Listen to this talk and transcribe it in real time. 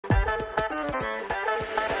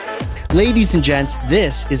Ladies and gents,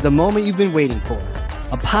 this is the moment you've been waiting for.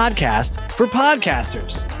 A podcast for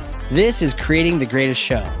podcasters. This is Creating the Greatest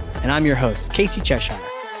Show, and I'm your host, Casey Cheshire.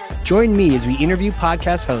 Join me as we interview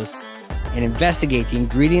podcast hosts and investigate the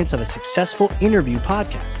ingredients of a successful interview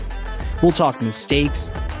podcast. We'll talk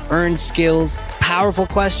mistakes, earned skills, powerful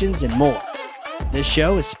questions, and more. This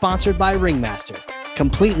show is sponsored by Ringmaster,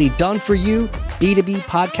 completely done for you B2B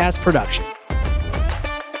podcast production.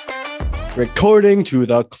 Recording to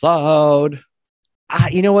the cloud.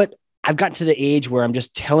 You know what? I've gotten to the age where I'm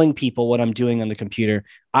just telling people what I'm doing on the computer.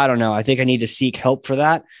 I don't know. I think I need to seek help for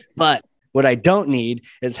that. But what I don't need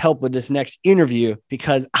is help with this next interview,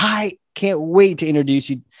 because I can't wait to introduce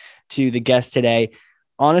you to the guest today.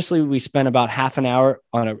 Honestly, we spent about half an hour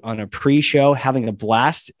on a pre-show having a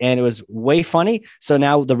blast, and it was way funny. So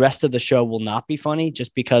now the rest of the show will not be funny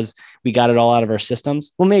just because we got it all out of our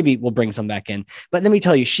systems. Well, maybe we'll bring some back in. But let me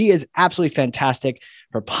tell you, she is absolutely fantastic.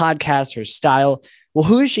 Her podcast, her style. Well,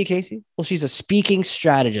 who is she, Casey? Well, she's a speaking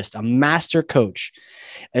strategist, a master coach,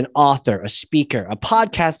 an author, a speaker, a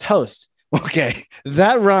podcast host. Okay,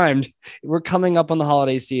 that rhymed. We're coming up on the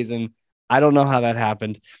holiday season. I don't know how that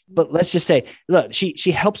happened, but let's just say, look,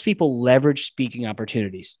 she helps people leverage speaking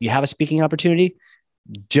opportunities. You have a speaking opportunity.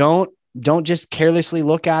 Don't just carelessly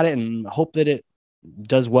look at it and hope that it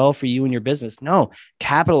does well for you and your business. No,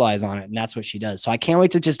 capitalize on it. And that's what she does. So I can't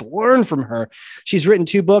wait to just learn from her. She's written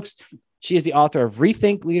 2 books. She is the author of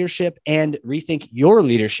Rethink Leadership and Rethink Your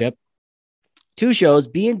Leadership, 2 shows,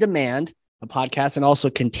 Be in Demand, a podcast, and also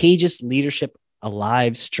Contagious Leadership, a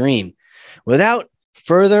live stream. Without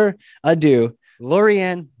further ado,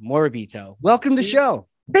 Laurie-Ann Murabito, welcome to the show.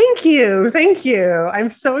 Thank you. Thank you. I'm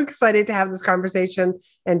so excited to have this conversation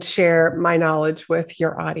and share my knowledge with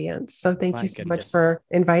your audience. So thank you so much for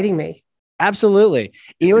inviting me. Absolutely.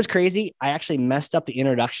 You know what's crazy? I actually messed up the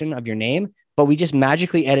introduction of your name, but we just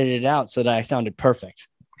magically edited it out so that I sounded perfect.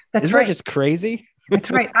 Isn't that just crazy? That's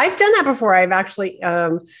right. I've done that before. I've actually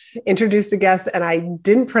introduced a guest and I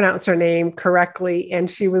didn't pronounce her name correctly. And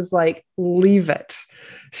she was like, leave it.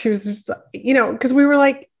 She was just, because we were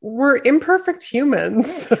like, we're imperfect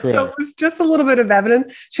humans. True. So it was just a little bit of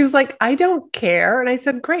evidence. She was like, I don't care. And I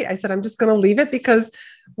said, great. I said, I'm just going to leave it because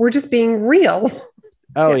we're just being real.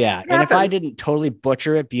 Oh, yeah. And if I didn't totally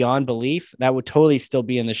butcher it beyond belief, that would totally still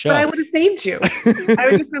be in the show. But I would have saved you. I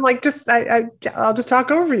would just been like, I'll just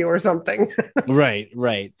talk over you or something.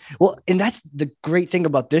 Right. Well, and that's the great thing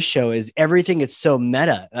about this show is everything is so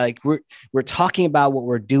meta. Like we're talking about what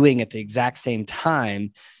we're doing at the exact same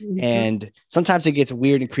time. Mm-hmm. And sometimes it gets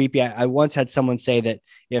weird and creepy. I once had someone say that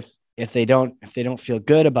if they don't feel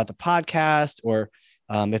good about the podcast, or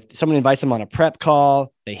if someone invites them on a prep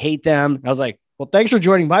call, they hate them. I was like, well, thanks for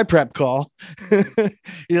joining my prep call.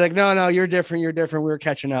 You're like, no, you're different. We were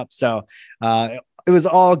catching up. So it was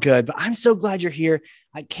all good, but I'm so glad you're here.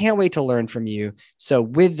 I can't wait to learn from you. So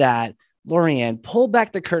with that, Laurie-Ann, pull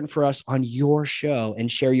back the curtain for us on your show and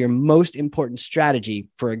share your most important strategy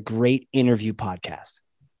for a great interview podcast.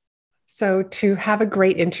 So to have a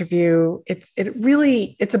great interview, it's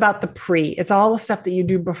about the it's all the stuff that you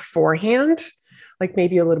do beforehand, like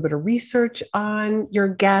maybe a little bit of research on your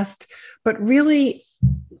guest, but really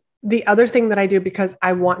the other thing that I do, because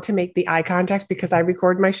I want to make the eye contact, because I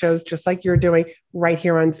record my shows just like you're doing right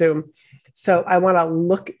here on Zoom. So I want to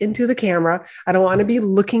look into the camera. I don't want to be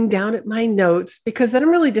looking down at my notes, because then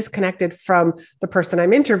I'm really disconnected from the person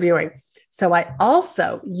I'm interviewing. So I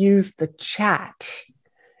also use the chat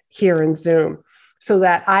here in Zoom, so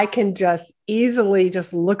that I can just easily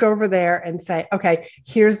just look over there and say, okay,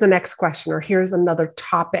 here's the next question, or here's another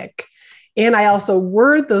topic. And I also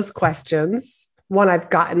word those questions. One,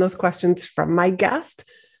 I've gotten those questions from my guest,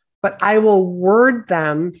 but I will word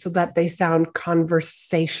them so that they sound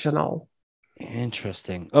conversational.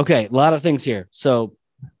 Interesting. Okay. A lot of things here. So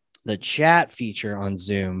the chat feature on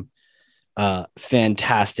Zoom,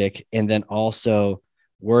 fantastic. And then also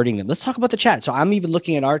wording them. Let's talk about the chat. So I'm even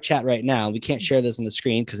looking at our chat right now. We can't share this on the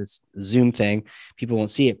screen because it's a Zoom thing. People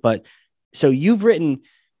won't see it. But so you've written,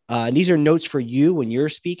 these are notes for you when you're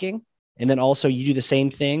speaking. And then also you do the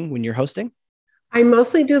same thing when you're hosting? I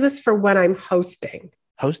mostly do this for when I'm hosting.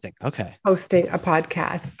 Okay. Hosting a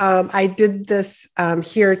podcast. I did this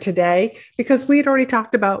here today because we had already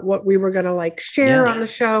talked about what we were going to share on the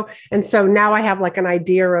show. And so now I have an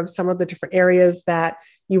idea of some of the different areas that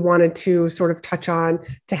you wanted to sort of touch on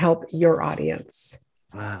to help your audience.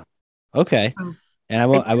 Wow. Okay. And I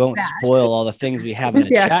won't spoil all the things we have in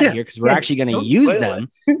the chat here, because we're actually going to use them.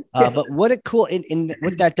 But what a cool, and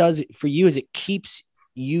what that does for you is it keeps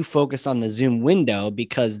you focus on the Zoom window,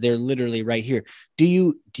 because they're literally right here. Do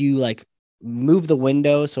you move the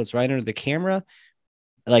window so it's right under the camera?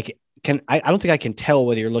 I don't think I can tell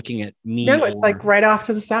whether you're looking at me. No, it's like right off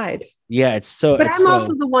to the side. Yeah, but I'm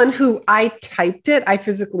also the one who I typed it. I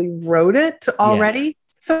physically wrote it already. Yeah.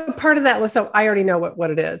 So part of that was, so I already know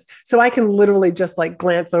what it is. So I can literally just like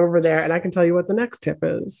glance over there and I can tell you what the next tip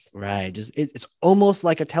is. Right. Just it's almost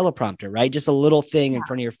like a teleprompter, right? Just a little thing in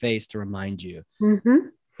front of your face to remind you. Mm-hmm.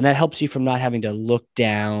 And that helps you from not having to look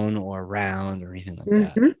down or around or anything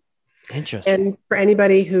like that. Interesting. And for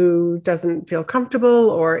anybody who doesn't feel comfortable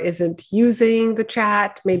or isn't using the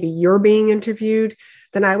chat, maybe you're being interviewed,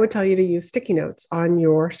 then I would tell you to use sticky notes on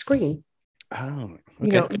your screen. Oh,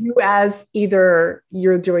 okay. You as either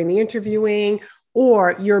you're doing the interviewing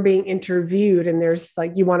or you're being interviewed, and there's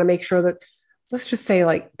like, you want to make sure that, let's just say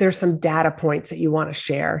like there's some data points that you want to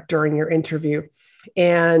share during your interview.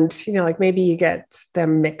 And, like maybe you get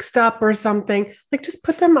them mixed up or something, like just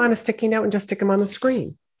put them on a sticky note and just stick them on the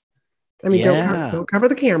screen. I mean, don't cover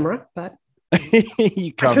the camera, but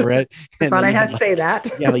you cover it. I thought I had to say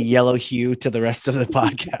that. You have a yellow hue to the rest of the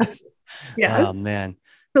podcast. Yes. Oh man.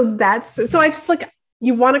 So I just like,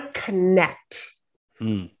 you want to connect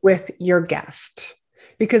with your guest,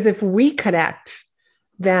 because if we connect,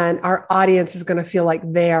 then our audience is going to feel like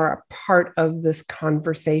they are a part of this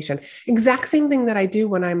conversation. Exact same thing that I do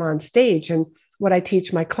when I'm on stage. And what I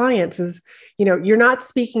teach my clients is, you're not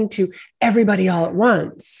speaking to everybody all at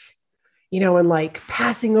once, and like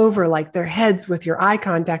passing over like their heads with your eye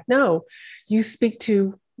contact. No, you speak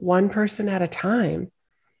to one person at a time,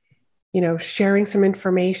 sharing some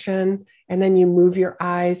information, and then you move your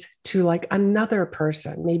eyes to like another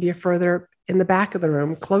person, maybe you're further in the back of the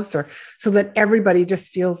room, closer, so that everybody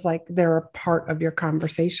just feels like they're a part of your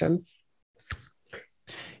conversation.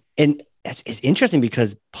 And it's interesting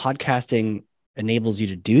because podcasting enables you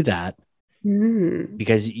to do that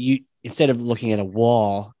because you, instead of looking at a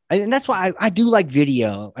wall, and that's why I do like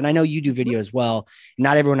video, and I know you do video as well.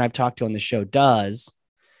 Not everyone I've talked to on the show does.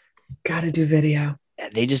 Got to do video.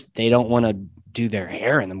 They don't want to do their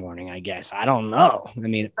hair in the morning, I guess. I don't know. I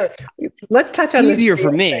mean, let's touch on easier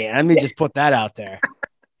for me. Let me just put that out there.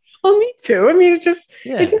 Well, me too. I mean, it just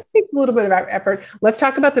takes a little bit of effort. Let's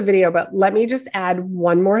talk about the video, but let me just add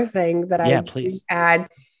one more thing that I add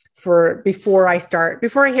before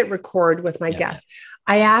I hit record with my guest.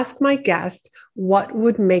 I ask my guest what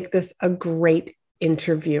would make this a great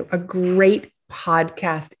interview, a great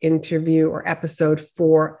podcast interview or episode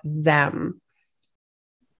for them.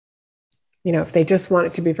 If they just want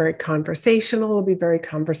it to be very conversational, it'll be very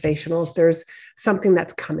conversational. If there's something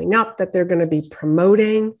that's coming up that they're going to be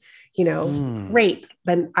promoting, great.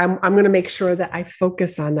 Then I'm going to make sure that I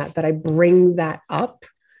focus on that I bring that up.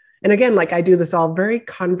 And again, like I do this all very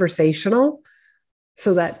conversational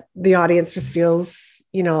so that the audience just feels,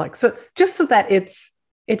 just so that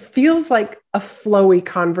it feels like a flowy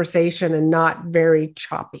conversation and not very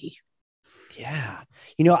choppy. Yeah.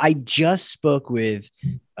 I just spoke with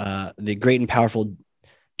the great and powerful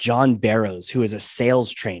John Barrows, who is a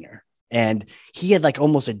sales trainer. And he had like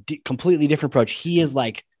almost a completely different approach. He is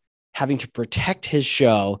like having to protect his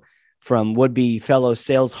show from would-be fellow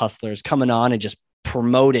sales hustlers coming on and just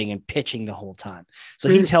promoting and pitching the whole time. So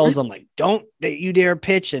he tells them like, don't you dare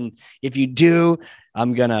pitch. And if you do,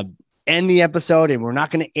 I'm going to end the episode and we're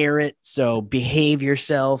not going to air it. So behave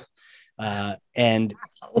yourself. And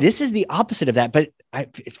this is the opposite of that. But I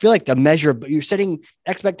feel like the measure, but you're setting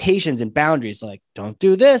expectations and boundaries, like don't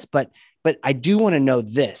do this, but I do want to know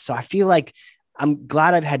this. So I feel like I'm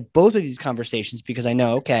glad I've had both of these conversations because I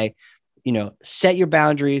know, okay, set your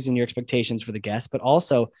boundaries and your expectations for the guest, but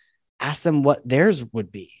also ask them what theirs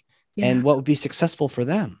would be and what would be successful for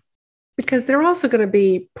them. Because they're also going to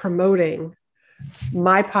be promoting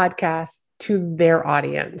my podcast to their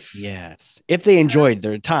audience. Yes. If they enjoyed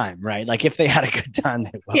their time, right? Like if they had a good time.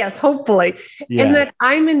 Yes, hopefully. Yeah. And that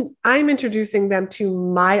I'm introducing them to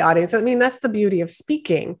my audience. I mean, that's the beauty of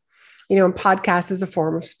speaking, and podcast is a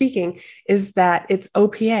form of speaking, is that it's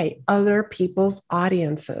OPA, other people's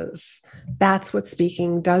audiences. That's what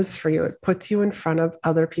speaking does for you. It puts you in front of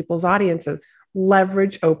other people's audiences.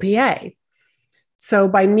 Leverage OPA. So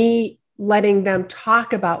by me letting them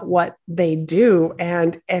talk about what they do,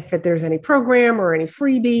 and if there's any program or any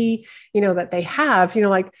freebie, that they have,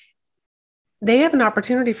 like they have an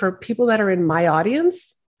opportunity for people that are in my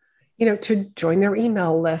audience, to join their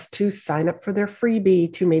email list, to sign up for their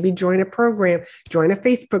freebie, to maybe join a program, join a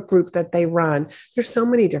Facebook group that they run. There's so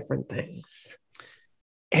many different things.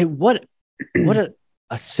 Hey, what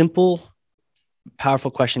a simple, powerful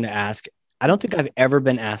question to ask. I don't think I've ever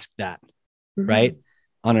been asked that, right?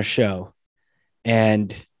 On a show.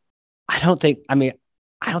 And I don't think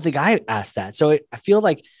I asked that. So I feel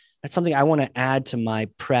like that's something I want to add to my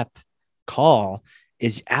prep call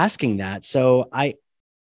is asking that. So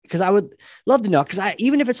because I would love to know, because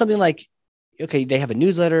even if it's something like, okay, they have a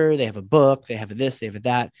newsletter, they have a book, they have this, they have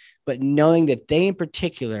that, but knowing that they in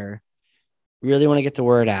particular really want to get the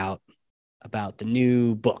word out about the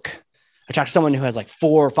new book. I talked to someone who has like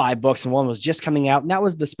 4 or 5 books, and one was just coming out, and that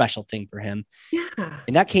was the special thing for him. Yeah.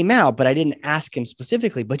 And that came out, but I didn't ask him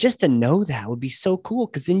specifically, but just to know that would be so cool.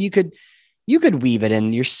 Cause then you could weave it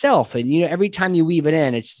in yourself. And, every time you weave it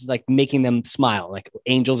in, it's just like making them smile, like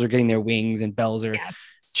angels are getting their wings and bells are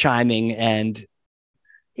chiming. And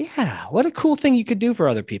yeah, what a cool thing you could do for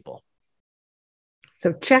other people.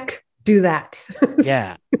 So check, do that.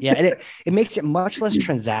 Yeah. And it makes it much less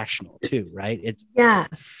transactional too, right? It's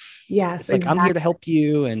yes, it's like, exactly. I'm here to help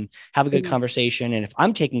you and have a good conversation. And if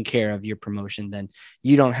I'm taking care of your promotion, then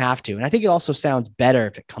you don't have to. And I think it also sounds better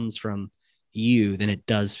if it comes from you than it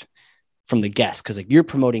does from the guest. Cause like you're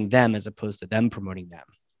promoting them as opposed to them promoting them.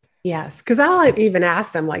 Yes. Cause I'll even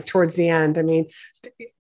ask them like towards the end, I mean,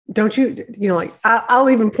 don't you, like I'll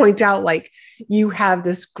even point out, like you have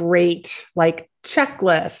this great, like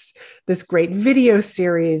checklist, this great video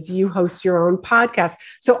series, you host your own podcast.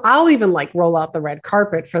 So I'll even like roll out the red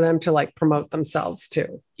carpet for them to like promote themselves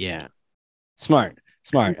too. Yeah. Smart.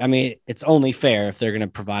 I mean, it's only fair if they're going to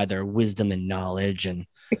provide their wisdom and knowledge and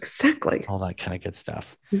exactly all that kind of good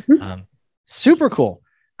stuff. Super cool.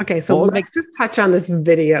 Okay. So let's just touch on this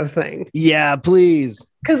video thing. Yeah, please.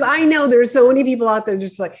 Because I know there's so many people out there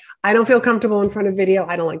just like, I don't feel comfortable in front of video.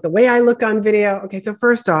 I don't like the way I look on video. Okay. So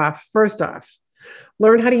first off,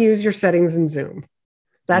 learn how to use your settings in Zoom.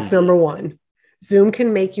 That's number one. Zoom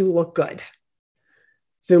can make you look good.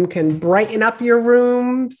 Zoom can brighten up your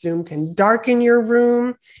room. Zoom can darken your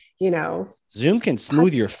room. Zoom can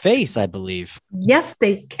smooth your face, I believe. Yes,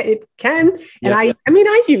 it can. And I mean,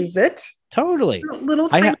 I use it. Totally.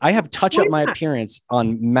 I have touch up my appearance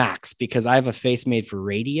on Macs because I have a face made for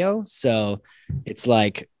radio. So it's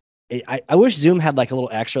like, I wish Zoom had like a little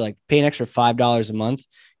extra, like pay an extra $5 a month,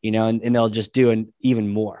 and they'll just do an even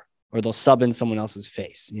more, or they'll sub in someone else's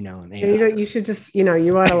face, and you should just,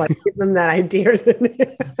 you want to like give them that idea.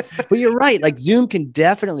 But you're right. Like Zoom can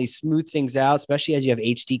definitely smooth things out, especially as you have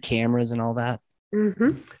HD cameras and all that.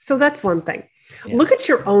 Mm-hmm. So that's one thing. Yeah. Look at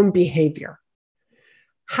your own behavior.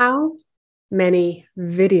 How many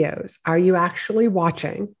videos are you actually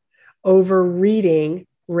watching over reading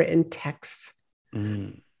written text?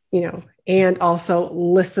 And also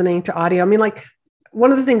listening to audio. I mean, like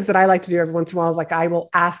one of the things that I like to do every once in a while is like, I will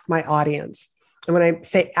ask my audience. And when I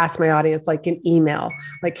say ask my audience, like an email,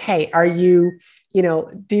 like, hey, are you,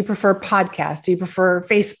 do you prefer podcasts? Do you prefer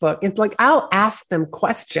Facebook? It's like, I'll ask them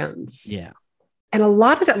questions. Yeah. And a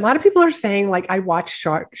lot of people are saying like, I watch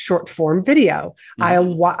short form video.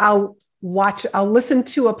 I'll listen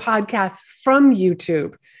to a podcast from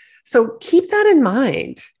YouTube. So keep that in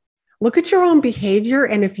mind. Look at your own behavior.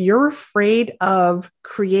 And if you're afraid of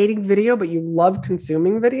creating video, but you love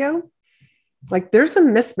consuming video, like there's a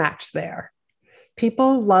mismatch there.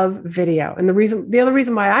 People love video. And the other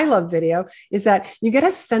reason why I love video is that you get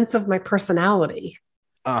a sense of my personality.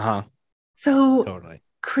 So totally.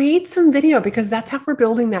 Create some video because that's how we're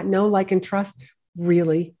building that know, like, and trust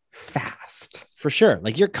really fast. For sure.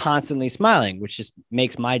 Like you're constantly smiling, which just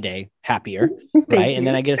makes my day happier. Right. And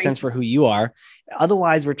then I get a sense for who you are.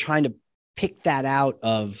 Otherwise we're trying to pick that out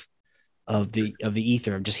of the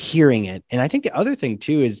ether of just hearing it. And I think the other thing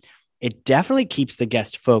too, is it definitely keeps the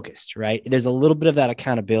guest focused, right? There's a little bit of that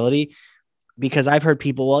accountability because I've heard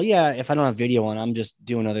people, well, yeah, if I don't have video on, I'm just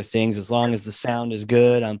doing other things. As long as the sound is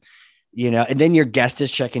good, and then your guest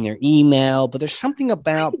is checking their email, but there's something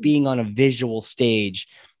about being on a visual stage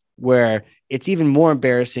where it's even more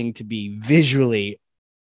embarrassing to be visually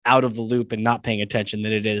out of the loop and not paying attention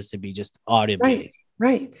than it is to be just audibly.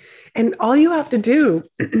 Right. And all you have to do,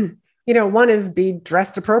 one is be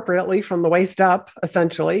dressed appropriately from the waist up,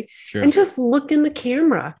 essentially, and just look in the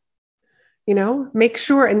camera, make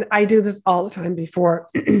sure. And I do this all the time before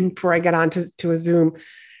I get on to a Zoom,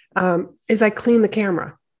 is I clean the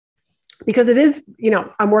camera because it is,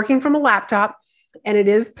 I'm working from a laptop. And it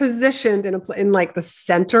is positioned in like the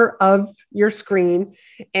center of your screen.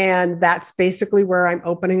 And that's basically where I'm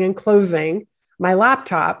opening and closing my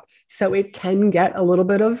laptop. So it can get a little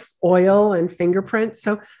bit of oil and fingerprints.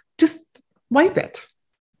 So just wipe it.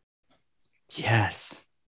 Yes.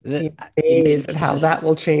 Amazing how that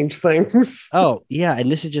will change things. Oh, yeah.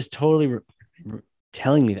 And this is just totally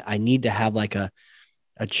telling me that I need to have like a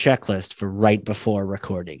checklist for right before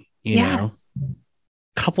recording, you know?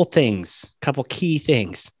 Couple key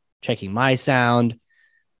things, checking my sound,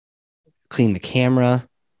 clean the camera.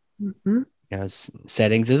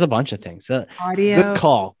 settings. There's a bunch of things. Audio. Good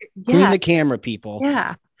call. Yeah. Clean the camera, people.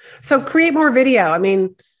 Yeah. So create more video. I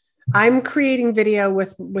mean, I'm creating video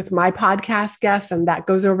with my podcast guests, and that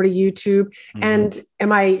goes over to YouTube. Mm-hmm. And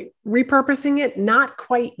am I repurposing it? Not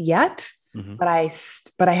quite yet, Mm-hmm.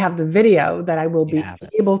 but I have the video that I will be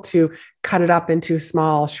able to cut it up into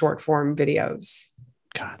small short form videos.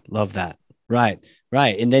 God, love that. Right.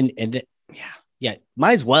 And then, yeah.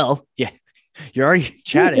 Might as well. Yeah. You're already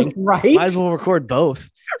chatting. Right. Might as well record both.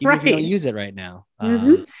 Even if you don't use it right now.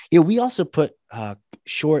 We also put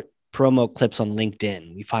short promo clips on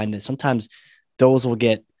LinkedIn. We find that sometimes those will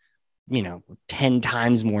get, 10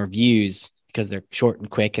 times more views because they're short and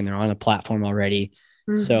quick and they're on a platform already.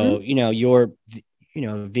 So, your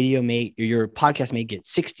podcast may get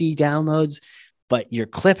 60 downloads, but your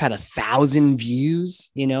clip had 1,000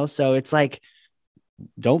 views, so it's like,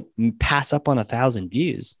 don't pass up on 1,000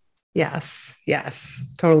 views. Yes.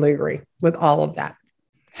 Totally agree with all of that.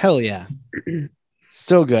 Hell yeah.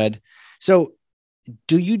 So good. So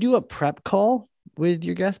do you do a prep call with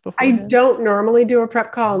your guests before? I don't normally do a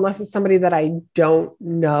prep call unless it's somebody that I don't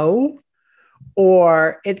know,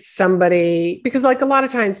 or it's somebody, because like a lot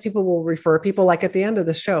of times people will refer people, like at the end of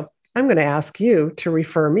the show, I'm going to ask you to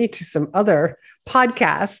refer me to some other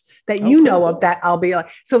podcasts that know of that I'll be like,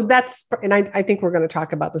 so that's, and I think we're going to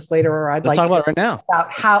talk about this later, or let's talk about it right now.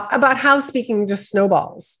 About how speaking just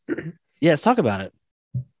snowballs. Yeah, let's talk about it.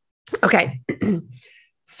 Okay.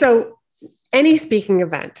 So any speaking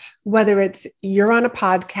event, whether it's you're on a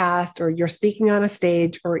podcast or you're speaking on a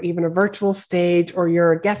stage or even a virtual stage, or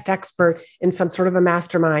you're a guest expert in some sort of a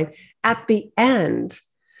mastermind, at the end,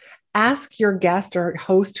 ask your guest or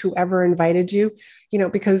host, whoever invited you,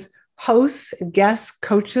 because hosts, guests,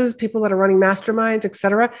 coaches, people that are running masterminds,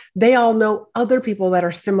 etc., they all know other people that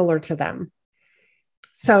are similar to them.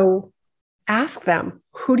 So ask them,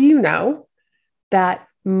 who do you know that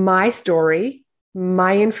my story,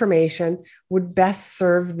 my information would best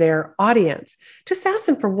serve their audience? Just ask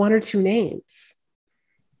them for one or two names.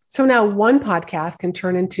 So now one podcast can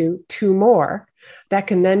turn into two more, that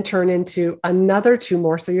can then turn into another two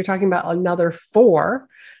more. So you're talking about another four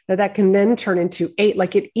that can then turn into 8.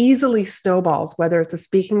 Like it easily snowballs, whether it's a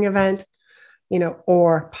speaking event,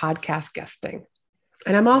 or podcast guesting.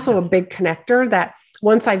 And I'm also a big connector that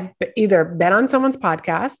once I've either been on someone's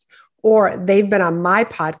podcast or they've been on my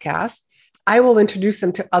podcast, I will introduce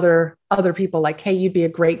them to other people, like, hey, you'd be a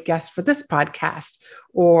great guest for this podcast,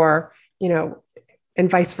 or, and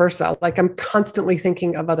vice versa. Like I'm constantly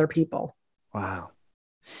thinking of other people. Wow.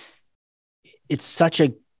 It's such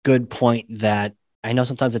a good point that I know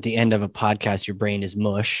sometimes at the end of a podcast, your brain is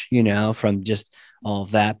mush, from just all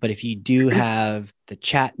of that. But if you do have the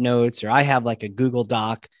chat notes, or I have like a Google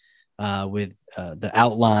Doc with the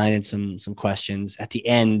outline and some questions at the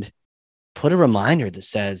end, put a reminder that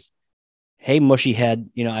says, hey, mushy head,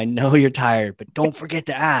 I know you're tired, but don't forget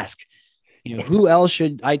to ask, who else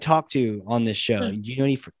should I talk to on this show? Do you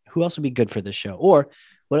know who else would be good for this show? Or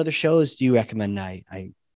what other shows do you recommend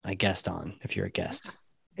I guest on if you're a guest?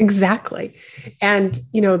 Exactly. And,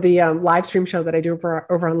 the live stream show that I do over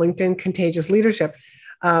on LinkedIn, Contagious Leadership,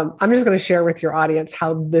 I'm just going to share with your audience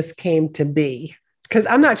how this came to be, because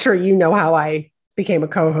I'm not sure how I became a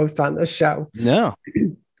co-host on this show. No.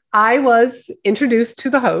 I was introduced to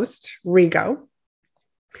the host, Rigo.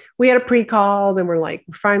 We had a pre-call, then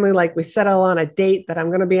we settle on a date that I'm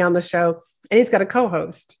going to be on the show, and he's got a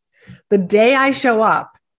co-host. The day I show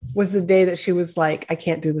up was the day that she was like, I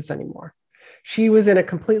can't do this anymore. She was in a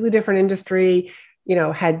completely different industry,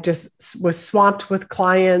 was swamped with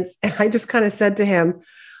clients. And I just kind of said to him,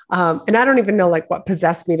 and I don't even know what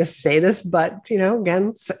possessed me to say this, but,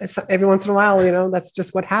 again, every once in a while, that's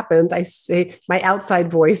just what happens. I say my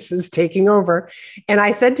outside voice is taking over. And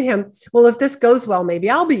I said to him, well, if this goes well,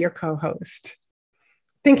 maybe I'll be your co-host,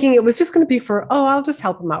 thinking it was just going to be I'll just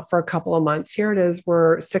help him out for a couple of months. Here it is.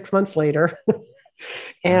 We're 6 months later.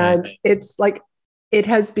 And it's like, it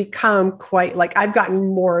has become quite I've gotten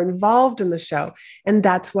more involved in the show. And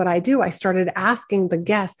that's what I do. I started asking the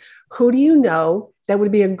guests, who do you know that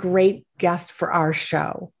would be a great guest for our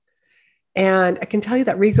show? And I can tell you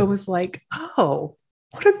that Rico was like, oh,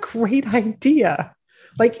 what a great idea.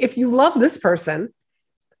 If you love this person,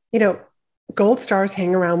 gold stars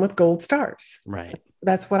hang around with gold stars. Right.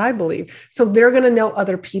 That's what I believe. So they're going to know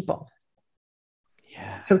other people.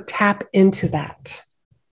 Yeah. So tap into that.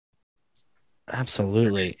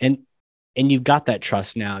 Absolutely. And you've got that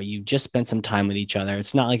trust now. You've just spent some time with each other.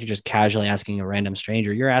 It's not like you're just casually asking a random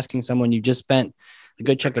stranger. You're asking someone you just spent a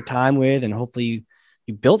good chunk of time with, and hopefully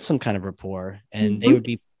you built some kind of rapport, and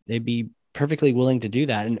they'd be perfectly willing to do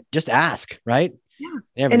that. And just ask, right?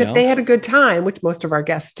 Never And know. if they had a good time, which most of our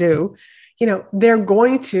guests do, they're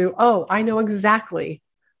going to, oh, I know exactly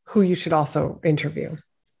who you should also interview.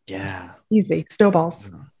 Yeah. Easy.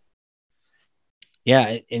 Snowballs.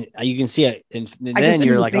 Yeah. And you can see it. And then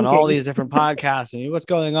you're like on all these different podcasts and what's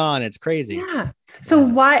going on. It's crazy. Yeah. So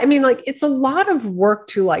why, it's a lot of work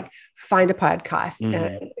to find a podcast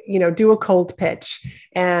and, do a cold pitch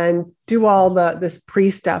and do all this pre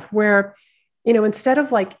stuff where, instead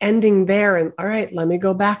of ending there and, all right, let me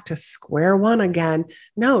go back to square one again.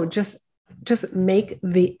 No, just make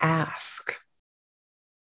the ask.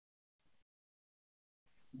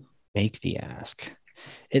 Make the ask.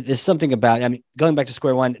 There's something about, going back to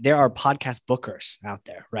square one, there are podcast bookers out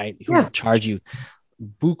there, right? Who will charge you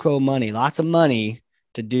buco money, lots of money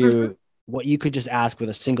to do what you could just ask with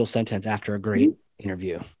a single sentence after a great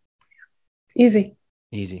interview. Easy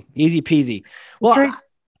peasy. Well, right.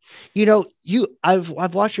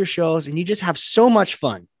 I've watched your shows and you just have so much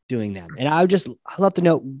fun doing them. And I'd love to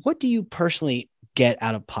know, what do you personally get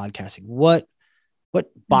out of podcasting? What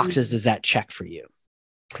boxes does that check for you?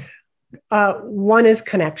 One is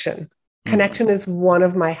connection. Connection is one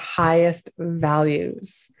of my highest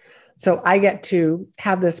values. So I get to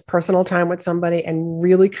have this personal time with somebody and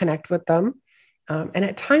really connect with them. And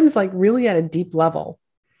at times, really at a deep level,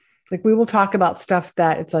 we will talk about stuff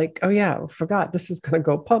that it's oh yeah, I forgot this is going to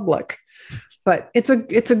go public, but it's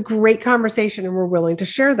a great conversation and we're willing to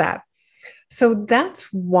share that. So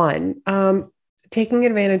that's one. Taking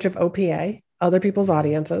advantage of OPA, other people's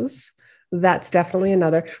audiences. That's definitely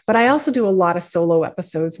another. But I also do a lot of solo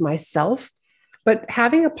episodes myself. But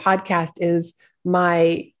having a podcast is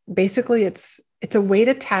basically it's a way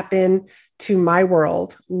to tap in to my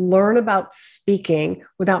world, learn about speaking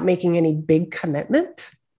without making any big commitment.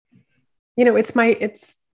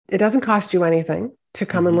 It doesn't cost you anything to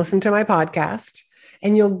come and listen to my podcast,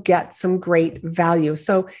 and you'll get some great value.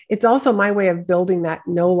 So it's also my way of building that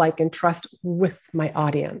know, like, and trust with my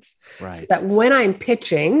audience. Right. So that when I'm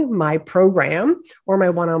pitching my program or my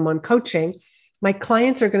one-on-one coaching, my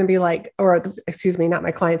clients are going to be not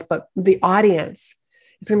my clients, but the audience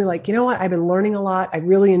is going to be you know what? I've been learning a lot. I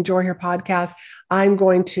really enjoy your podcast. I'm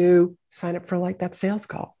going to sign up for that sales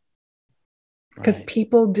call. Because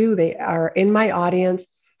people they are in my audience.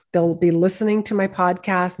 They'll be listening to my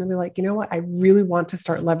podcast and they'll be you know what? I really want to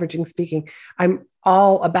start leveraging speaking. I'm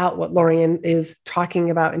all about what Laurie-Ann is talking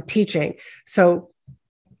about and teaching. So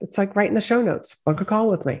it's right in the show notes, book a call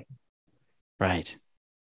with me. Right.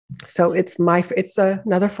 So it's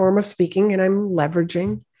another form of speaking and I'm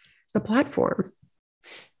leveraging the platform.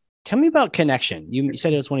 Tell me about connection. You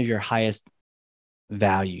said it was one of your highest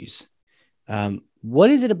values.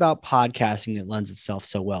 What is it about podcasting that lends itself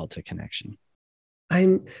so well to connection?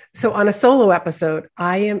 So on a solo episode,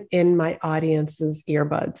 I am in my audience's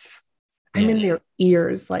earbuds. I'm in their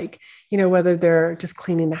ears, whether they're just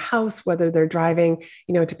cleaning the house, whether they're driving,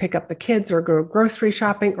 to pick up the kids or go grocery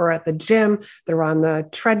shopping or at the gym, they're on the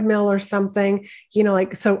treadmill or something,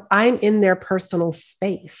 so I'm in their personal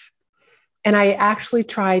space. And I actually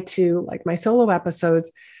try to, my solo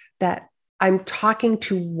episodes, that I'm talking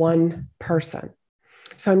to one person.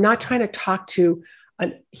 So I'm not trying to talk to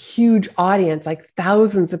a huge audience,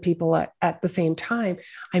 thousands of people at the same time.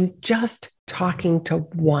 I'm just talking to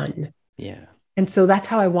one. Yeah. And so that's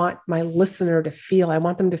how I want my listener to feel. I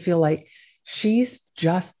want them to feel she's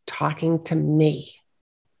just talking to me.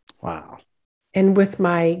 Wow. And with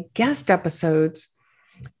my guest episodes,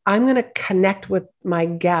 I'm going to connect with my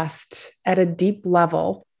guest at a deep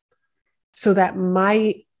level so that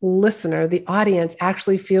my listener, the audience,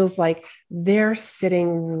 actually feels they're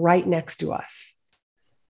sitting right next to us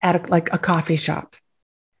at a coffee shop,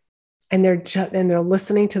 and they're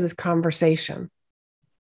listening to this conversation,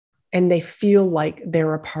 and they feel like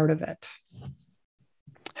they're a part of it.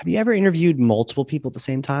 Have you ever interviewed multiple people at the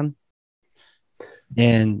same time?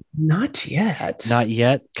 And not yet,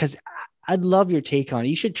 because I'd love your take on it.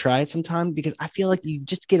 You should try it sometime, because I feel like you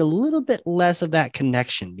just get a little bit less of that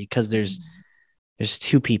connection because there's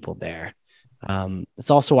two people there. It's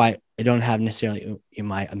also why I don't have necessarily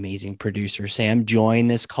my amazing producer Sam join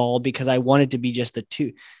this call, because I want it to be just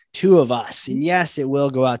the two of us. And yes, it will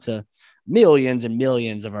go out to millions and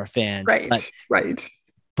millions of our fans. Right.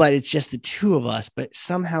 But it's just the two of us. But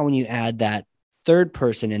somehow when you add that third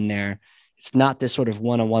person in there, it's not this sort of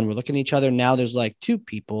one-on-one. We're looking at each other. Now there's two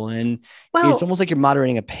people, and it's almost like you're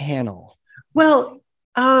moderating a panel. Well,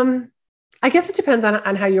 I guess it depends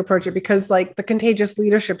on how you approach it, because the Contagious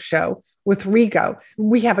Leadership Show with Rigo,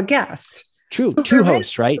 we have a guest. True. So two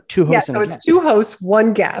hosts, right? Two hosts. Yeah, so it's two hosts,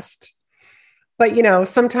 one guest. But,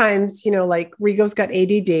 sometimes, like Rigo's got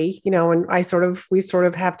ADD, and we sort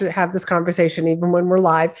of have to have this conversation even when we're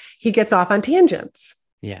live. He gets off on tangents.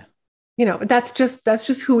 Yeah. That's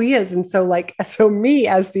just who he is. And so me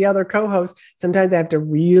as the other co-host, sometimes I have to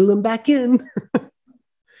reel him back in.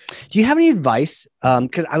 Do you have any advice?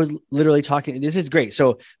 Because I was literally talking, this is great.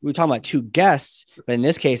 So we were talking about two guests, but in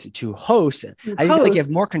this case, two hosts. I feel like you have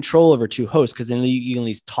more control over two hosts because then you can at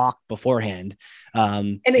least talk beforehand.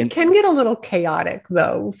 And it can get a little chaotic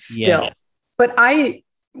though, still. Yeah. But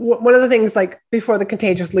one of the things, like before the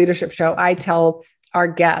Contagious Leadership Show, I tell our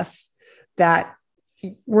guests that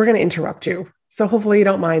we're going to interrupt you. So hopefully you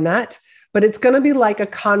don't mind that, but it's going to be like a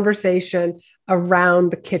conversation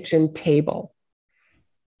around the kitchen table.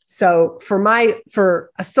 So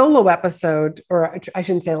for a solo episode, or I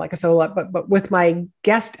shouldn't say like a solo, but with my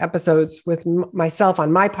guest episodes with myself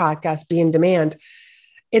on my podcast, Be in Demand,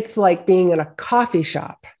 it's like being in a coffee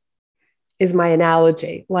shop is my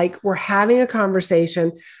analogy. Like we're having a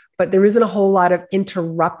conversation, but there isn't a whole lot of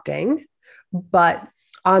interrupting. But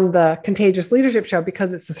on the Contagious Leadership Show,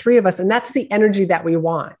 because it's the three of us, and that's the energy that we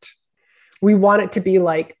want. We want it to be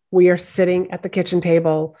like we are sitting at the kitchen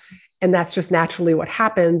table. And that's just naturally what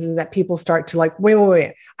happens, is that people start to like,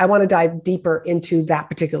 wait. I want to dive deeper into that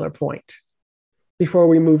particular point before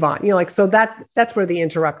we move on. So that's where the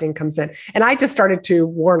interrupting comes in. And I just started to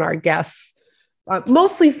warn our guests,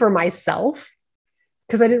 mostly for myself,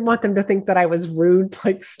 because I didn't want them to think that I was rude,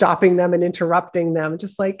 like stopping them and interrupting them,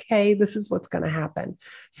 just like, hey, this is what's going to happen.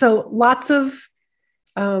 So lots of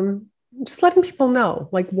just letting people know,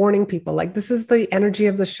 like warning people, like this is the energy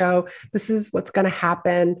of the show. This is what's going to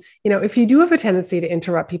happen. If you do have a tendency to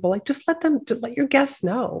interrupt people, like just let your guests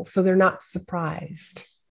know so they're not surprised.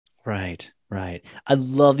 Right. I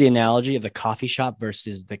love the analogy of the coffee shop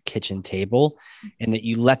versus the kitchen table, and that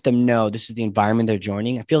you let them know this is the environment they're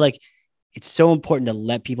joining. I feel like it's so important to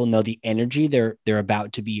let people know the energy they're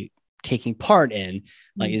about to be taking part in.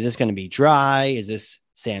 Like, is this going to be dry? Is this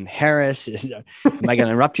Sam Harris? Am I going to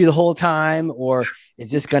interrupt you the whole time? Or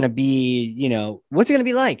is this going to be, what's it going to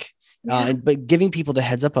be like? Yeah. But giving people the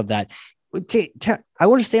heads up of that. I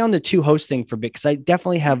want to stay on the two host thing for a bit, because I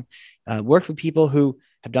definitely have worked with people who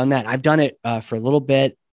have done that. I've done it for a little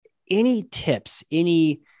bit. Any tips,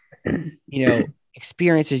 any,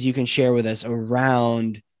 experiences you can share with us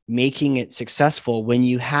around making it successful when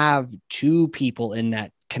you have two people in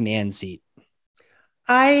that command seat?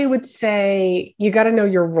 I would say you got to know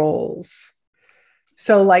your roles.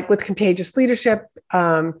 So like with Contagious Leadership,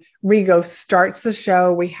 Rigo starts the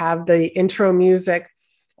show. We have the intro music,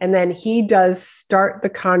 and then he does start the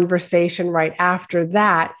conversation right after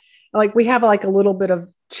that. Like we have like a little bit of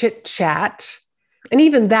chit chat. And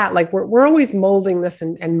even that, like we're always molding this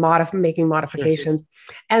and making modifications.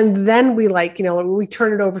 Sure. And then we we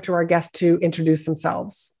turn it over to our guests to introduce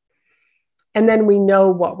themselves. And then we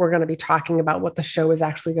know what we're going to be talking about, what the show is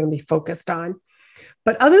actually going to be focused on.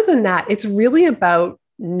 But other than that, it's really about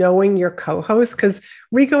knowing your co-host, because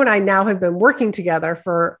Rigo and I now have been working together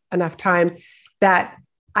for enough time that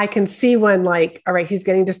I can see when like, all right, he's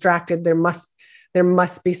getting distracted. There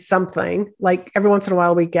must be something. Like every once in a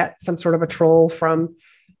while we get some sort of a troll from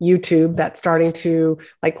YouTube that's starting to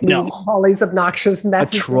like leave all these obnoxious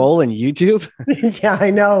messages. A troll in YouTube? Yeah,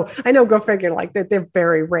 I know. Go figure. Like that, they're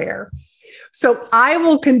very rare. So I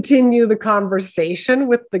will continue the conversation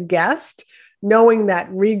with the guest, knowing that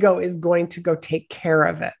Rigo is going to go take care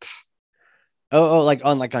of it. Oh, like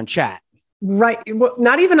on chat. Right. Well,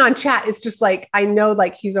 not even on chat. It's just like, I know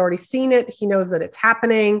like he's already seen it. He knows that it's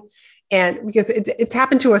happening. And because it's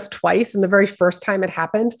happened to us twice. And the very first time it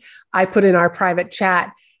happened, I put in our private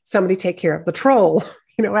chat, somebody take care of the troll.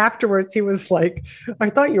 Afterwards, he was like, I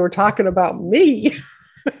thought you were talking about me.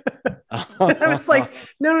 I was like,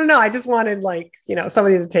 no. I just wanted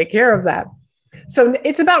somebody to take care of that. So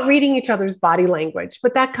it's about reading each other's body language,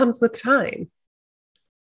 but that comes with time.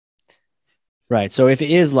 Right. So if it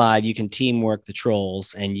is live, you can teamwork the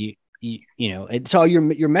trolls, and so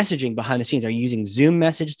your messaging behind the scenes, are you using Zoom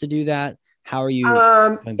message to do that? How are you?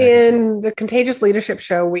 In the Contagious Leadership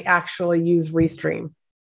Show, we actually use Restream.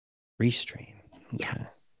 Okay.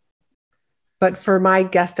 Yes. But for my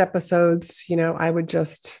guest episodes, I would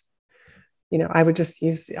just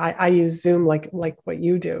use, I use Zoom like what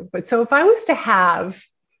you do. But so if I was to have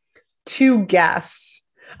two guests,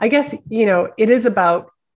 I guess, it is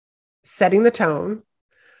about setting the tone.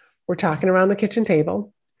 We're talking around the kitchen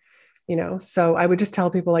table, so I would just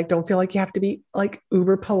tell people, like, don't feel like you have to be like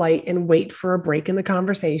uber polite and wait for a break in the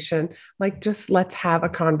conversation. Like, just let's have a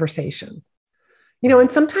conversation,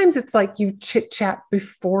 and sometimes it's like you chit chat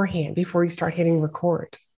beforehand, before you start hitting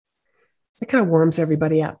record. It kind of warms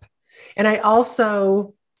everybody up. And I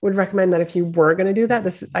also would recommend that if you were going to do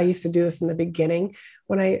that, I used to do this in the beginning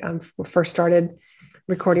when I first started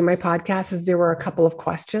recording my podcast, is there were a couple of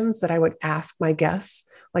questions that I would ask my guests,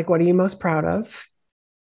 like, what are you most proud of?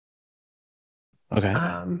 Okay.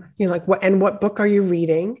 Like what book are you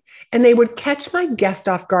reading? And they would catch my guest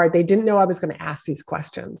off guard. They didn't know I was going to ask these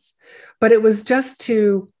questions, but it was just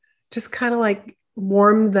kind of like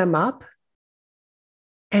warm them up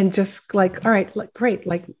and just like, all right, like, great.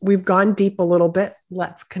 Like we've gone deep a little bit.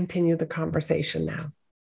 Let's continue the conversation now.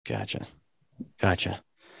 Gotcha.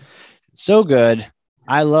 So good.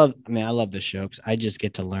 I love this show because I just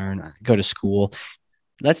get to learn, go to school.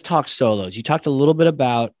 Let's talk solos. You talked a little bit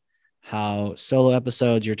about how solo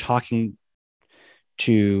episodes, you're talking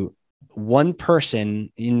to one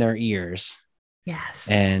person in their ears. Yes.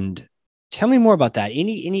 And tell me more about that.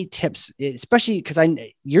 Any tips, especially because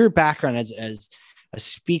your background as a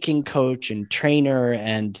speaking coach and trainer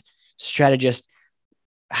and strategist,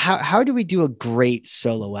 how do we do a great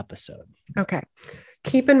solo episode? Okay.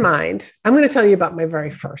 Keep in mind, I'm going to tell you about my very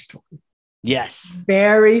first one. Yes.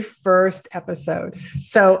 Very first episode.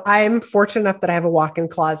 So I'm fortunate enough that I have a walk-in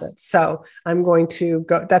closet. So I'm going to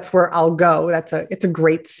go. That's where I'll go. It's a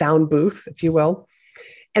great sound booth, if you will.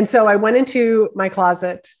 And so I went into my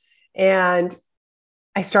closet and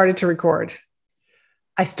I started to record.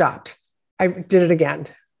 I stopped. I did it again.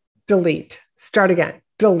 Delete. Start again.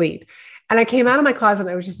 Delete. And I came out of my closet and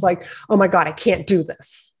I was just like, oh my God, I can't do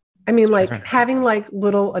this. I mean, like having like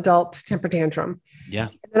little adult temper tantrum. Yeah.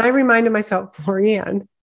 And then I reminded myself, Laurie-Ann,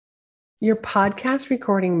 your podcast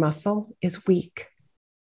recording muscle is weak.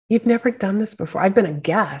 You've never done this before. I've been a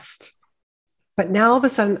guest, but now all of a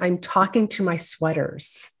sudden I'm talking to my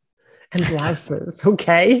sweaters and blouses.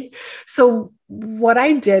 Okay. So what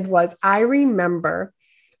I did was I remember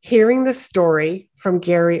hearing the story from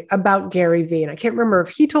about Gary Vee. And I can't remember if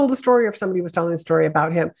he told the story or if somebody was telling the story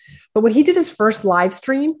about him. But when he did his first live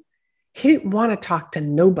stream, he didn't want to talk to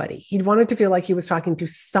nobody. He wanted to feel like he was talking to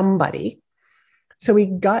somebody. So he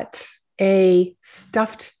got a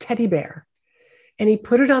stuffed teddy bear and he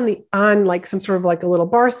put it on like some sort of like a little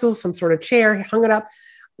bar stool, some sort of chair. He hung it up.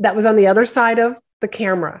 That was on the other side of the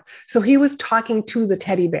camera. So he was talking to the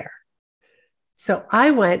teddy bear. So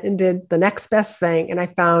I went and did the next best thing. And I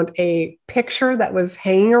found a picture that was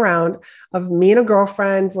hanging around of me and a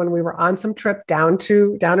girlfriend when we were on some trip down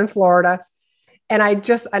in Florida. And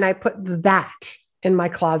I put that in my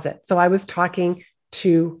closet. So I was talking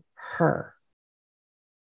to her.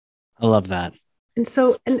 I love that.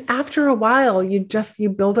 And after a while, you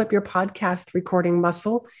build up your podcast recording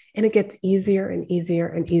muscle and it gets easier and easier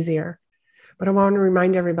and easier. But I want to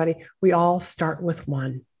remind everybody, we all start with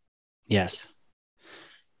one. Yes.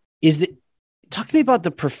 Talk to me about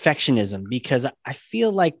the perfectionism, because I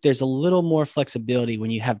feel like there's a little more flexibility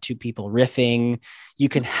when you have two people riffing. You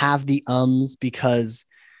can have the ums because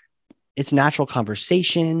it's natural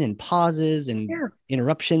conversation and pauses and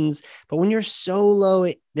interruptions. But when you're solo,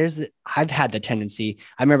 I've had the tendency.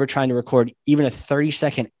 I remember trying to record even a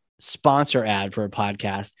 30-second sponsor ad for a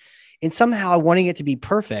podcast and somehow wanting it to be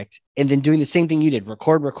perfect and then doing the same thing you did,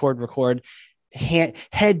 record,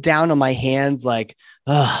 head down on my hands, like,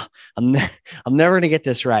 oh, I'm never going to get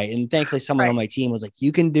this right. And thankfully someone on my team was like,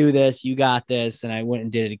 you can do this, you got this. And I went and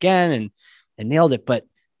did it again and nailed it. But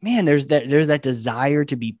man, there's that desire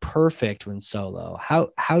to be perfect when solo.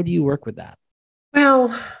 How do you work with that?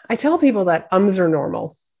 Well, I tell people that ums are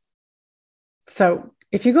normal. So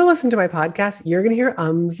if you go listen to my podcast, you're going to hear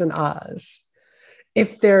ums and ahs.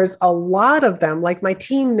 If there's a lot of them, like my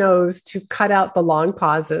team knows to cut out the long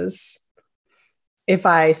pauses. If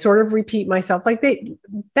I sort of repeat myself, like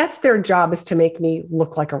that's their job, is to make me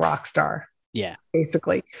look like a rock star. Yeah,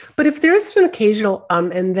 basically. But if there's an occasional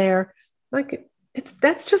in there, like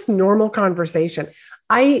that's just normal conversation.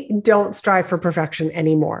 I don't strive for perfection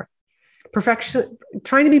anymore.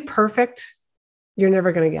 Trying to be perfect, you're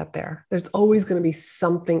never going to get there. There's always going to be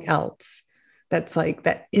something else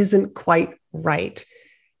that isn't quite right.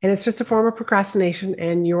 And it's just a form of procrastination,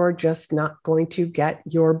 and you're just not going to get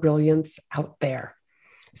your brilliance out there.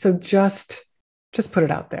 So just put it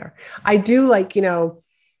out there. I do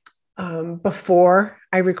before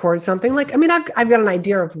I record something, I've got an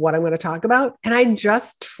idea of what I'm going to talk about, and I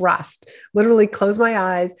just literally close my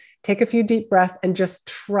eyes, take a few deep breaths, and just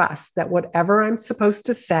trust that whatever I'm supposed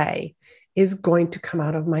to say is going to come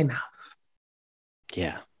out of my mouth.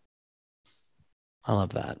 Yeah. I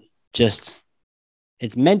love that.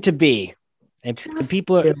 It's meant to be. And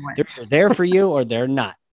people they're there for you or they're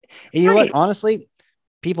not. And you know what? Honestly,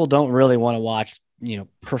 people don't really want to watch,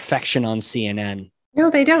 perfection on CNN. No,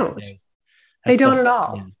 they don't. They don't at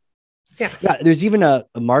all. Yeah. Yeah. There's even a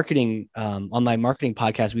marketing, online marketing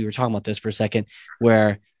podcast. We were talking about this for a second,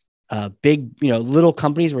 where big, little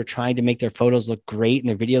companies were trying to make their photos look great and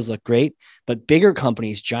their videos look great, but bigger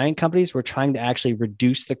companies, giant companies, were trying to actually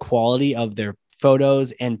reduce the quality of their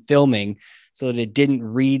photos and filming so that it didn't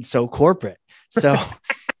read so corporate. So,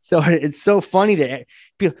 so it's so funny that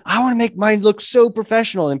people, I want to make mine look so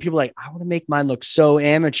professional, and people are like, I want to make mine look so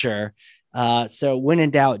amateur. So when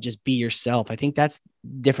in doubt, just be yourself. I think that's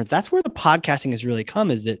the difference. That's where the podcasting has really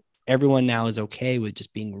come, is that everyone now is okay with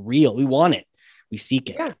just being real. We want it. We seek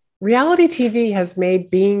it. Yeah. Reality TV has made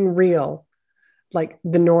being real like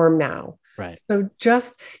the norm now. Right. So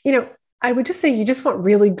just, I would just say you just want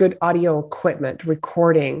really good audio equipment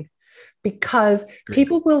recording, because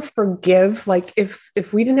people will forgive, like if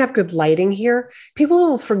we didn't have good lighting here, people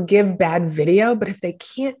will forgive bad video, but if they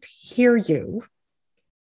can't hear you,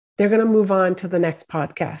 they're going to move on to the next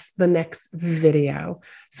podcast, the next video.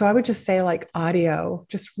 So I would just say like audio,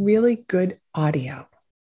 just really good audio.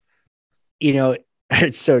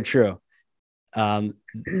 It's so true.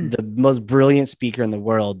 The most brilliant speaker in the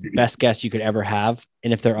world, best guest you could ever have,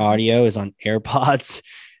 and if their audio is on AirPods,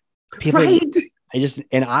 people, right?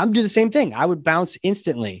 I'm do the same thing. I would bounce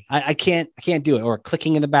instantly. I can't do it, or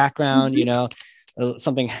clicking in the background,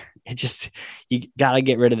 something. You got to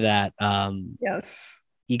get rid of that. Yes.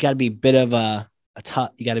 You got to be a bit of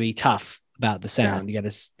you got to be tough about the sound. Yeah. You got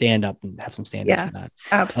to stand up and have some standards for that.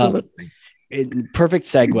 Absolutely. Perfect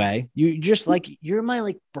segue. You're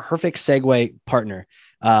my perfect segue partner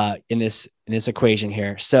in this equation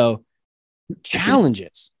here. So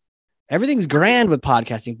challenges, everything's grand with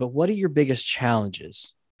podcasting, but what are your biggest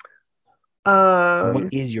challenges?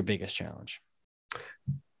 What is your biggest challenge?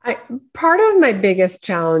 Part of my biggest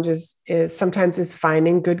challenge is sometimes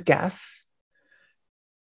finding good guests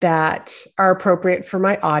that are appropriate for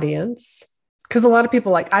my audience. Because a lot of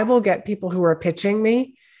people, I will get people who are pitching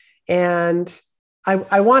me, and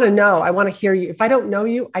I want to know, I want to hear you. If I don't know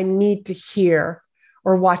you, I need to hear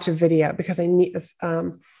or watch a video, because I need this.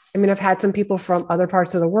 I've had some people from other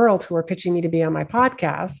parts of the world who are pitching me to be on my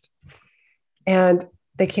podcast, and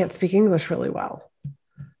they can't speak English really well.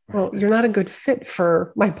 Well, you're not a good fit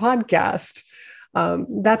for my podcast.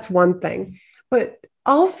 That's one thing, but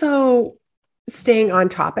also staying on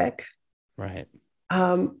topic. Right.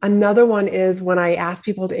 Another one is when I ask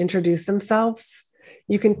people to introduce themselves,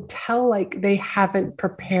 you can tell they haven't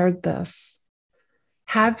prepared this.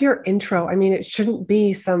 Have your intro. It shouldn't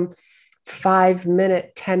be some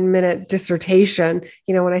 5-minute, 10-minute dissertation.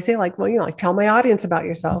 When I say tell my audience about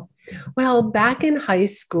yourself. Well, back in high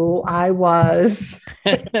school, I was,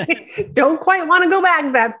 don't quite want to go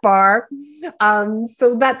back that far.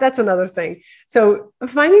 So that's another thing. So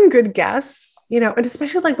finding good guests, and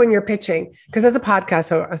especially when you're pitching, because as a podcast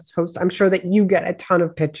host, I'm sure that you get a ton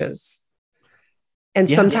of pitches. And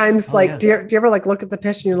sometimes do you ever look at the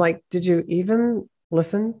pitch and you're like, did you even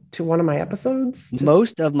listen to one of my episodes?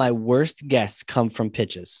 Most of my worst guests come from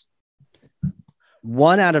pitches.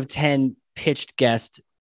 1 out of 10 pitched guests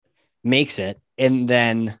makes it, and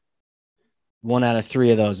then 1 out of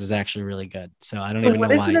 3 of those is actually really good. So I don't even know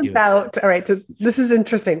why. What is it about? All right, so this is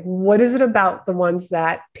interesting. What is it about the ones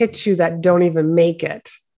that pitch you that don't even make it?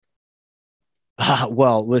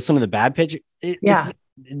 Well, with some of the bad pitch, it's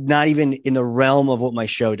not even in the realm of what my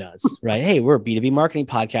show does, right? Hey, we're a B2B marketing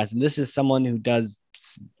podcast, and this is someone who does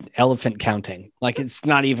elephant counting. It's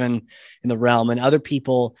not even in the realm. And other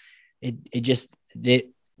people, maybe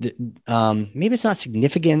it's not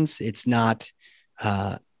significance. It's not,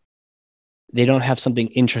 they don't have something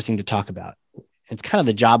interesting to talk about. It's kind of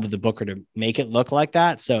the job of the booker to make it look like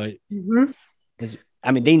that. So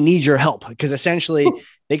they need your help, because essentially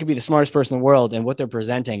they could be the smartest person in the world, and what they're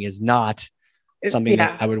presenting is not something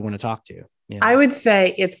that I would want to talk to. Yeah. I would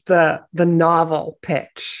say it's the novel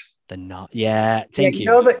pitch. Thank you.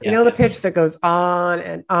 The pitch that goes on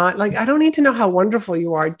and on. I don't need to know how wonderful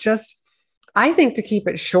you are. I think to keep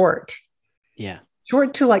it short. Yeah.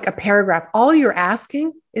 Short to a paragraph. All you're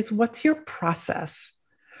asking is, what's your process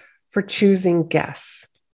for choosing guests?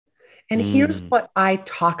 And here's what I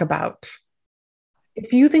talk about.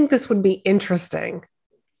 If you think this would be interesting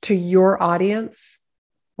to your audience,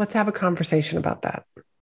 let's have a conversation about that.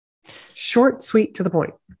 Short, sweet, to the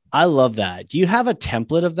point. I love that. Do you have a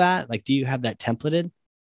template of that? Do you have that templated?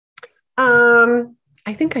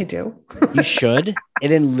 I think I do. You should.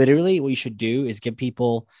 And then literally what you should do is give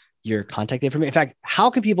people your contact information. In fact, how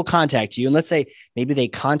can people contact you? And let's say maybe they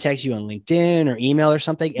contact you on LinkedIn or email or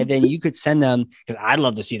something, and then you could send them, because I'd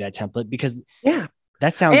love to see that template, because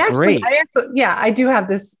that sounds great. I do have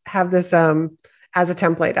this as a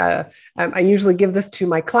template. I usually give this to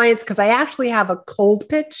my clients, because I actually have a cold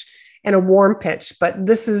pitch and a warm pitch. But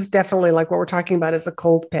this is definitely like what we're talking about is a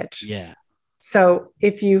cold pitch. Yeah. So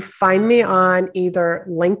if you find me on either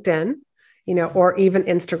LinkedIn, or even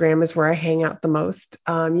Instagram is where I hang out the most,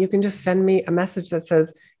 you can just send me a message that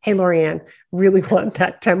says, hey, Laurie-Ann, really want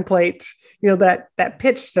that template, that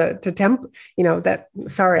pitch to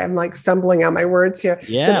sorry, I'm like stumbling on my words here.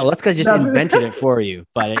 Yeah. Well, that's because I just invented it for you,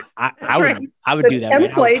 but I would do that. Right? I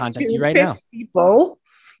would contact you right now. People.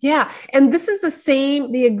 Yeah. And this is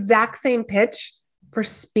the exact same pitch for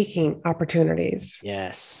speaking opportunities.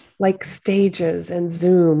 Yes. Like stages and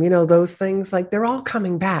Zoom, those things, like they're all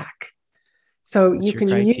coming back. So you can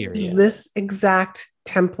use this exact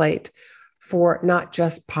template for not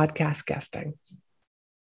just podcast guesting.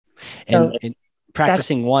 And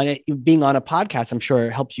practicing being on a podcast, I'm sure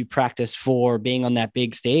it helps you practice for being on that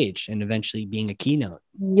big stage and eventually being a keynote.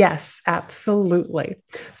 Yes, absolutely.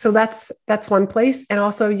 So that's one place. And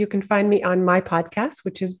also you can find me on my podcast,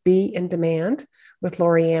 which is Be in Demand with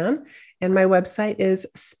Laurie-Ann. And my website is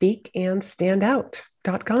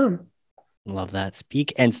speakandstandout.com. Love that.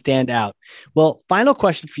 Speak and stand out. Well, final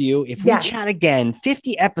question for you. If we chat again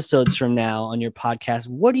 50 episodes from now on your podcast,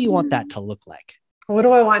 what do you want that to look like? What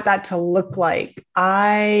do I want that to look like?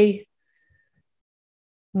 I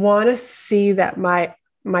want to see that my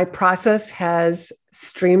process has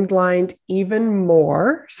streamlined even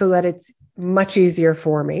more so that it's much easier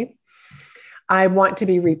for me. I want to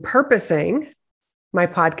be repurposing my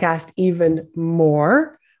podcast even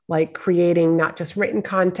more, like creating not just written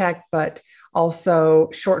content, but also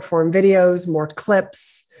short form videos, more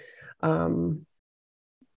clips.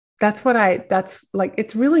 That's like,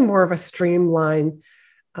 it's really more of a streamlined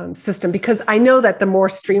system, because I know that the more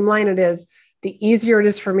streamlined it is, the easier it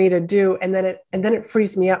is for me to do. And then it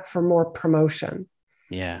frees me up for more promotion.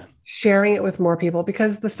 Yeah. Sharing it with more people,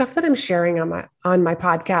 because the stuff that I'm sharing on my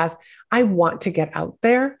podcast, I want to get out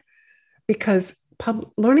there, because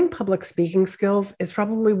learning public speaking skills is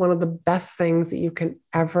probably one of the best things that you can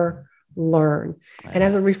ever learn. And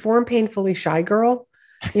as a reformed, painfully shy girl,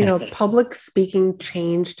 public speaking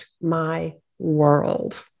changed my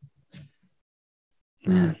world.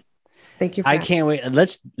 Thank you. I can't wait.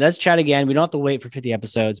 Let's chat again. We don't have to wait for 50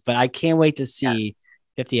 episodes, but I can't wait to see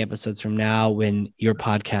 50 episodes from now when your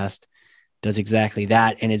podcast does exactly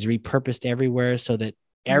that and is repurposed everywhere, so that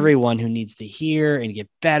everyone who needs to hear and get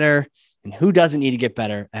better and who doesn't need to get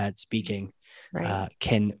better at speaking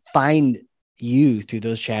can find you through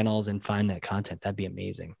those channels and find that content. That'd be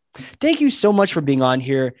amazing. Thank you so much for being on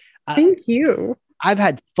here. Thank you. I've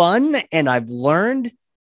had fun and I've learned.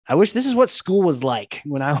 I wish this is what school was like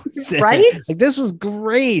when I was right. Like, this was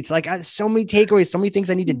great. Like, so many takeaways, so many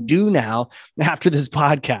things I need to do now after this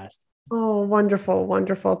podcast. Oh, wonderful.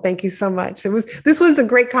 Wonderful. Thank you so much. This was a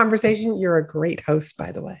great conversation. You're a great host,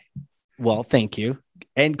 by the way. Well, thank you.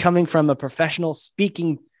 And coming from a professional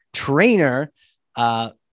speaking trainer,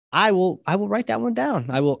 I will write that one down.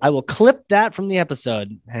 I will clip that from the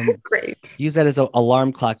episode and great. Use that as an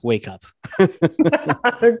alarm clock wake up.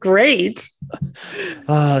 Great.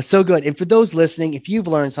 So good. And for those listening, if you've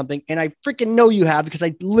learned something, and I freaking know you have, because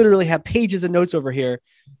I literally have pages of notes over here,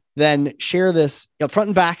 then share this front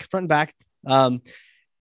and back.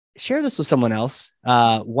 Share this with someone else.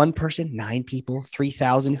 1 person, 9 people,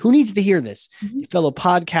 3,000. Who needs to hear this? A fellow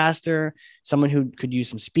podcaster, someone who could use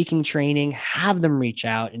some speaking training, have them reach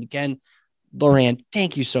out. And again, Laurie-Ann,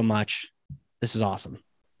 thank you so much. This is awesome.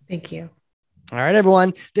 Thank you. All right,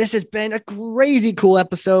 everyone. This has been a crazy cool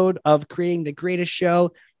episode of Creating the Greatest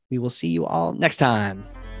Show. We will see you all next time.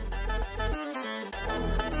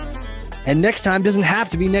 And next time doesn't have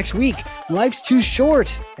to be next week. Life's too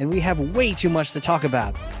short, and we have way too much to talk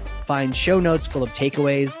about. Find show notes full of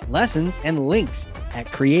takeaways, lessons, and links at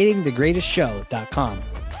creatingthegreatestshow.com.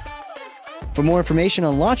 For more information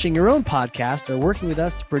on launching your own podcast or working with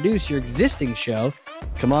us to produce your existing show,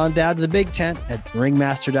 come on down to the big tent at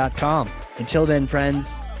ringmaster.com. Until then,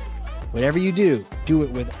 friends, whatever you do, do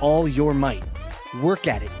it with all your might. Work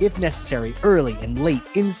at it, if necessary, early and late,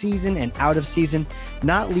 in season and out of season,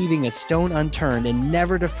 not leaving a stone unturned and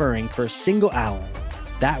never deferring for a single hour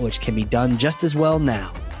that which can be done just as well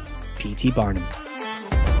now. P.T. Barnum.